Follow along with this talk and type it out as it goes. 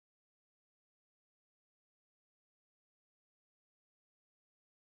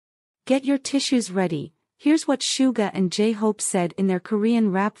Get your tissues ready. Here's what Suga and JHOPE said in their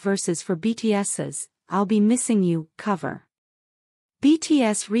Korean rap verses for BTS's I'll Be Missing You cover.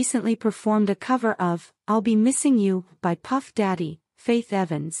 BTS recently performed a cover of I'll Be Missing You by Puff Daddy, Faith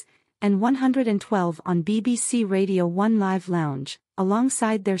Evans, and 112 on BBC Radio 1 Live Lounge,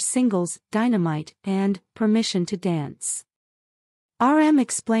 alongside their singles Dynamite and Permission to Dance. RM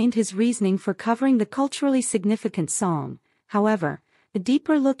explained his reasoning for covering the culturally significant song. However, a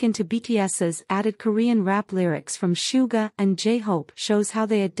deeper look into BTS's added Korean rap lyrics from Suga and JHOPE shows how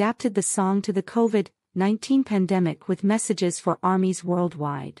they adapted the song to the COVID-19 pandemic with messages for armies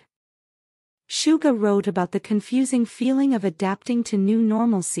worldwide. Suga wrote about the confusing feeling of adapting to new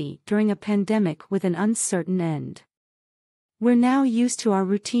normalcy during a pandemic with an uncertain end. We're now used to our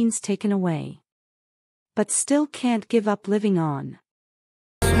routines taken away, but still can't give up living on.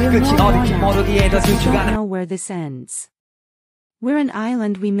 We're more now, because we don't know where this ends. We're an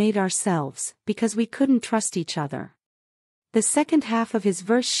island we made ourselves because we couldn't trust each other. The second half of his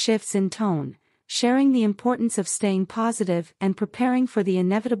verse shifts in tone, sharing the importance of staying positive and preparing for the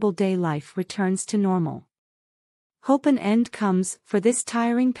inevitable day life returns to normal. Hope an end comes for this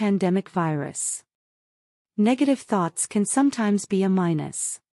tiring pandemic virus. Negative thoughts can sometimes be a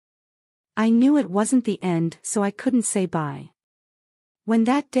minus. I knew it wasn't the end, so I couldn't say bye. When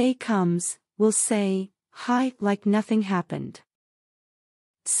that day comes, we'll say hi like nothing happened.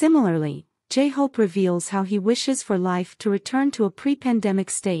 Similarly, JHOPE reveals how he wishes for life to return to a pre-pandemic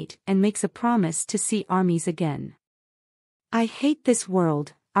state and makes a promise to see armies again. I hate this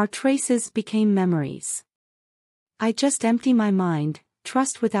world, our traces became memories. I just empty my mind,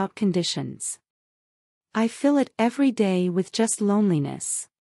 trust without conditions. I fill it every day with just loneliness.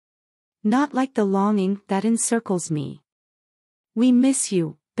 Not like the longing that encircles me. We miss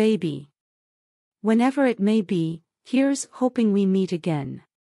you, baby. Whenever it may be, here's hoping we meet again.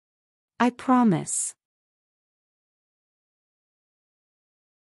 I promise.